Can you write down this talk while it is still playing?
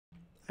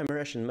I'm a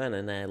Russian man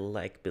and I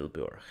like Bill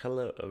Burr.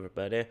 Hello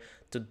everybody.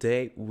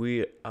 Today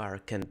we are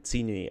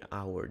continuing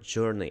our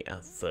journey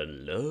of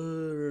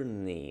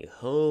learning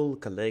whole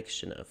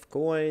collection of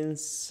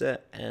coins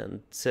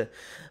and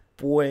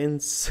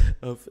points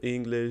of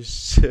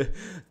English.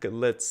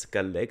 Let's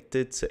collect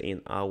it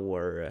in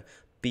our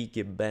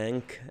piggy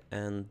bank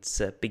and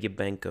piggy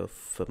bank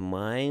of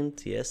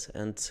mind, yes,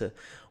 and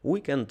we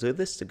can do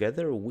this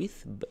together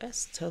with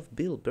Best of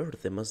Bill Burr,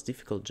 the most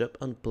difficult job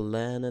on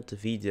planet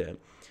video.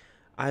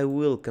 I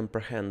will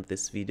comprehend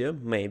this video,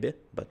 maybe,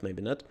 but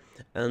maybe not,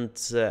 and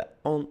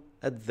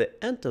at the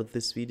end of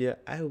this video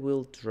I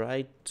will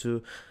try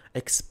to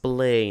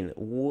explain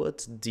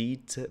what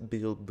did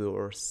Bill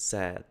Burr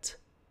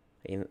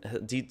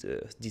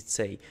did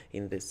say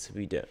in this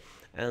video,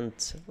 and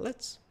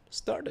let's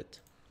start it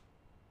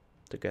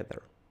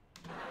together.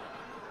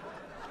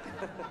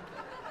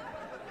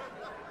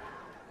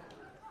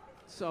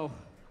 So,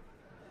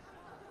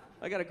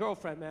 I got a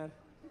girlfriend, man.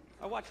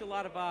 I watch a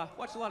lot of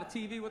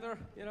TV with her,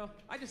 you know.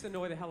 I just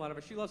annoy the hell out of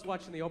her. She loves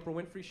watching the Oprah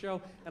Winfrey Show,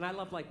 and I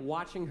love, like,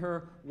 watching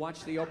her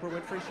watch the Oprah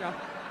Winfrey Show.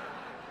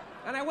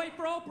 And I wait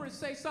for Oprah to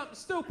say something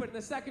stupid, and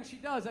the second she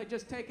does, I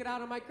just take it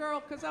out on my girl,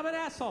 because I'm an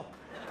asshole.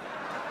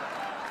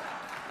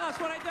 That's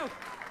what I do.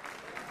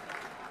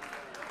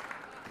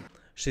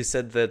 She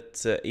said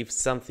that if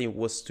something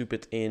was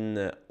stupid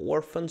in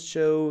Orphan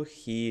Show,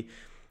 he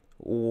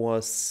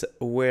was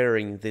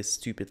wearing this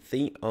stupid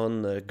thing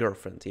on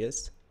girlfriend,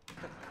 yes?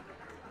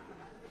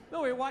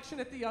 No, we were watching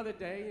it the other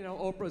day, you know,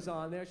 Oprah's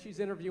on there, she's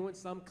interviewing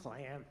some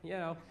clam, you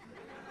know,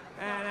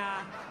 and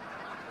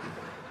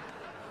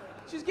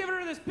she's giving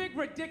her this big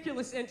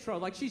ridiculous intro,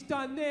 like she's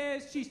done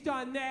this, she's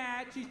done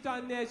that, she's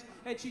done this,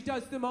 and she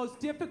does the most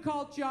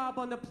difficult job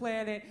on the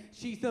planet,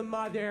 she's the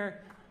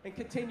mother, and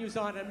continues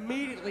on.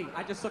 Immediately,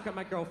 I just look at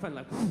my girlfriend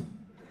like, you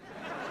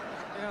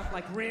know,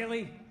 like,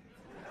 really?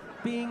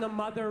 Being a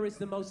mother is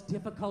the most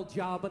difficult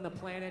job on the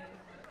planet?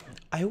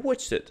 I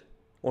watched it,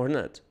 or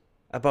not,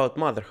 about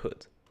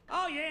motherhood.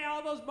 Oh yeah,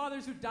 all those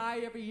mothers who die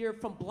every year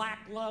from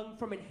black lung,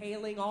 from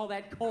inhaling all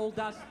that coal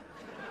dust.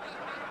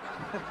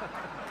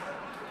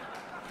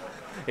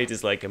 It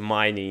is like a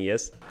mining,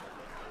 yes?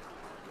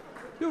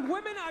 Dude,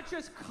 women are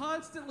just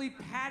constantly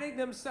patting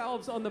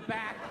themselves on the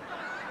back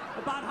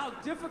about how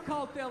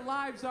difficult their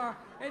lives are,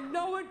 and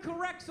no one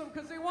corrects them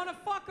because they want to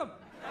fuck them.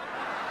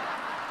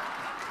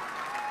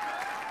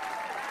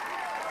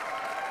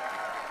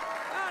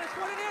 That's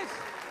what it is.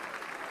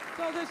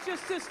 So there's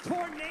just this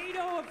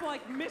tornado of,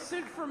 like,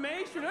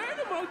 misinformation. Hey,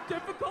 the most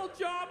difficult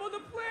job on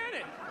the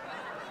planet.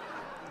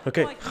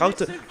 Okay, like, how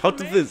to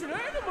this? Hey,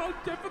 the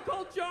most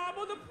difficult job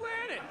on the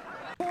planet.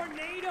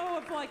 Tornado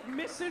of, like,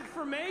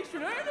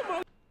 misinformation. Hey, the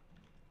most.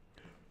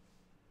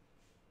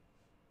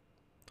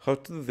 How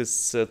to do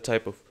this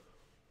type of...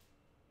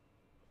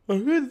 I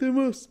had the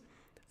most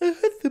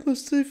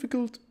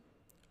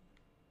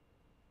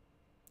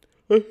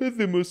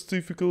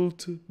difficult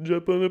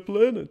job on the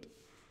planet.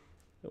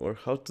 Or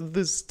how to do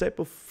this type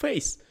of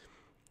face.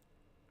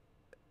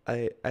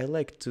 I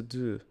like to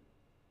do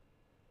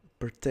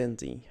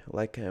pretending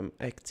like I'm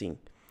acting.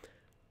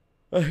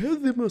 I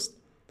have the most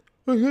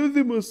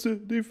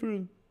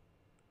different.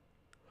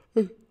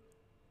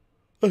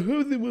 I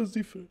have the most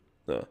different.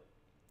 No,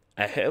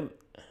 I have.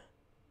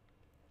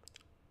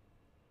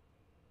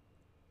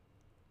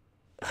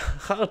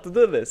 How to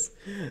do this?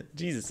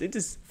 Jesus, it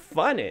is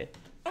funny.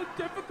 Most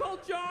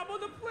difficult job on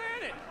the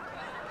planet.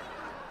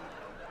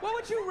 What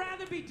would you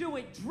rather be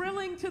doing?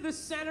 Drilling to the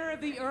center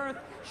of the earth,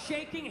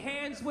 shaking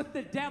hands with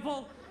the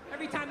devil?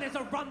 Every time there's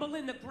a rumble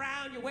in the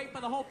ground, you wait for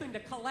the whole thing to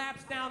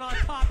collapse down on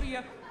top of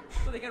you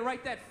so they can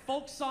write that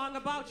folk song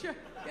about you,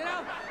 you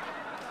know?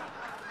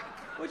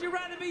 Would you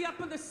rather be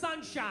up in the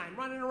sunshine,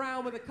 running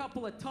around with a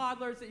couple of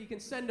toddlers that you can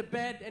send to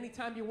bed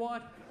anytime you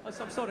want on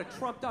some sort of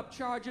trumped up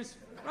charges,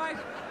 right?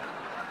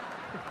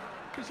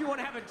 Because you want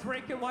to have a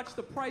drink and watch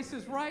The Price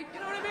is Right, you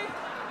know what I mean?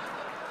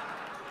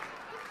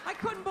 I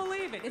couldn't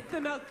believe it. It's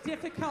the most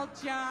difficult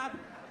job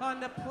on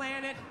the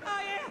planet. Oh,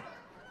 yeah.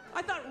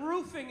 I thought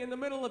roofing in the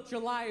middle of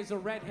July is a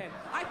redhead.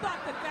 I thought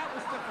that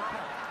was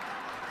difficult.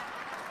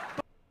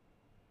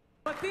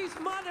 But these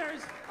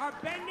mothers are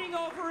bending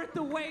over at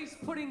the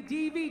waist, putting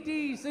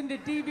DVDs into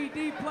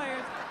DVD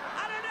players.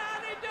 I don't know how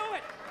they do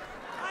it.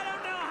 I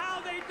don't know how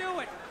they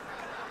do it.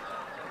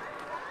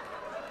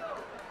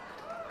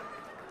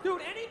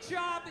 Dude, any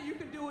job that you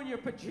can do in your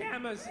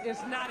pajamas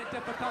is not a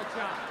difficult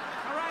job,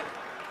 all right?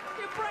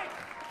 Give a break.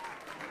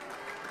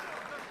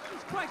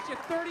 Jesus Christ, you're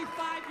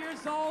 35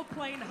 years old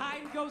playing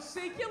hide and go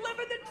seek. You're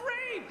living the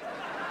dream.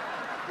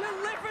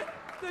 You're living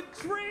the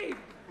dream.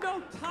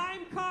 No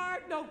time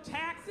card, no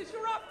taxes.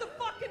 You're off the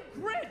fucking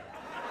grid.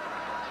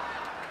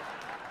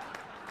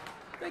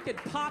 Making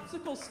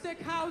popsicle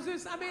stick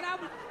houses. I mean,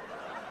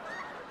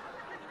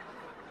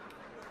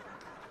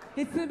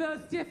 it's the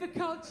most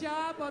difficult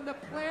job on the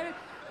planet.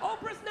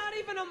 Oprah's not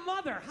even a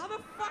mother. How the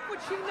fuck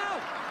would she know?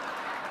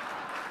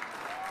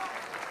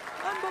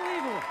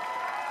 Unbelievable.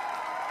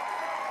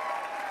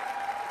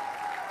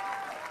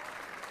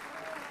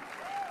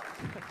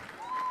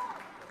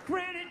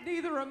 Granted,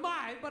 neither am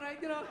I, but I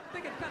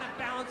think it kind of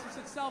balances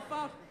itself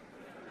out.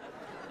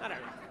 I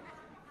don't know.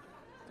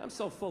 I'm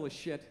so full of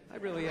shit. I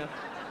really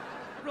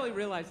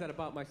realize that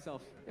about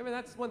myself. I mean,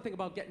 that's one thing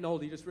about getting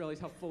old. You just realize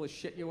how full of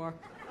shit you are.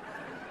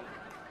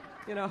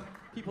 You know,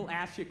 people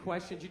ask you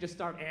questions, you just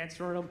start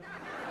answering them.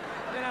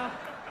 You know,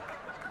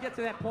 you get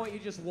to that point,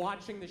 you're just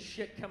watching the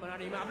shit coming out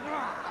of your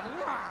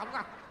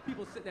mouth.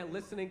 People sitting there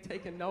listening,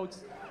 taking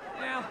notes.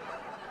 You know,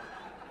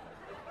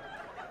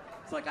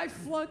 it's like I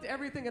flunked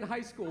everything in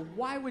high school.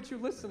 Why would you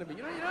listen to me?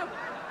 You know.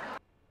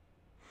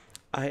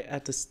 I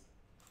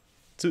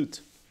understood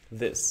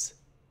this.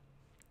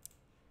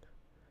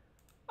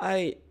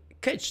 I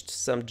catched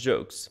some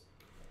jokes,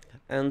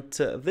 and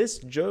this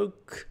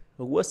joke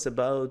was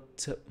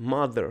about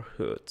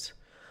motherhood,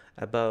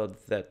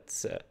 about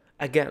that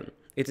again.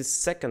 It is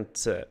second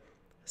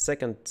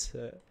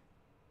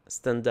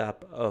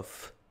stand-up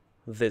of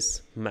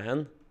this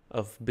man,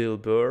 of Bill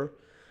Burr,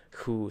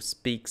 who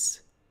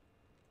speaks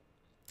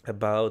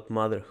about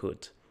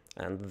motherhood,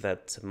 and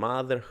that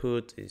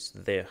motherhood is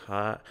the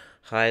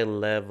high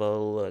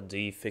level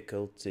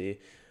difficulty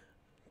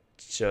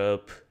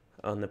job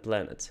on the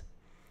planet.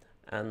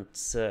 And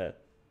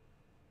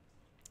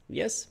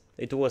yes,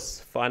 it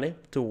was funny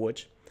to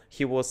watch.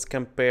 He was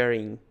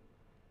comparing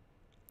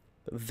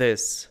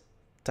this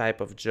type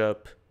of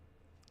job,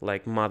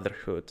 like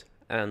motherhood,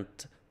 and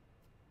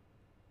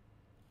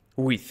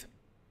with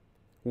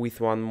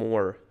one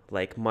more,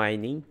 like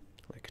mining,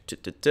 like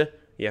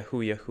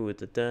Yahoo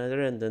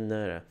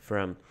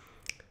from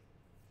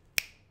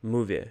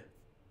movie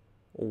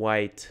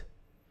what's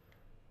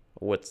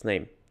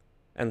name,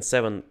 and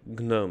seven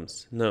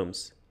gnomes,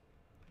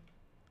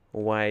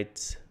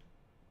 white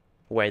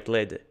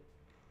lady,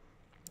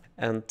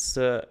 and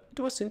it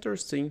was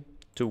interesting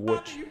to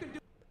watch.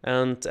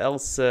 And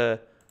also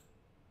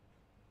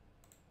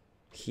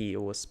he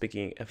was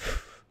speaking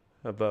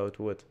about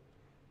what,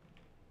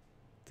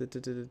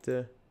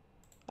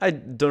 I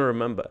don't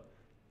remember.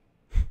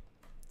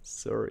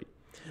 Sorry,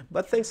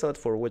 but thanks a lot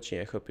for watching.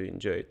 I hope you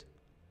enjoyed.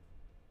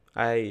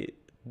 I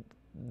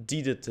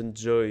didn't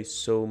enjoy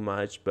so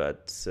much,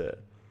 but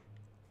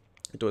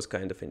it was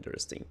kind of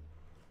interesting.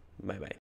 Bye bye.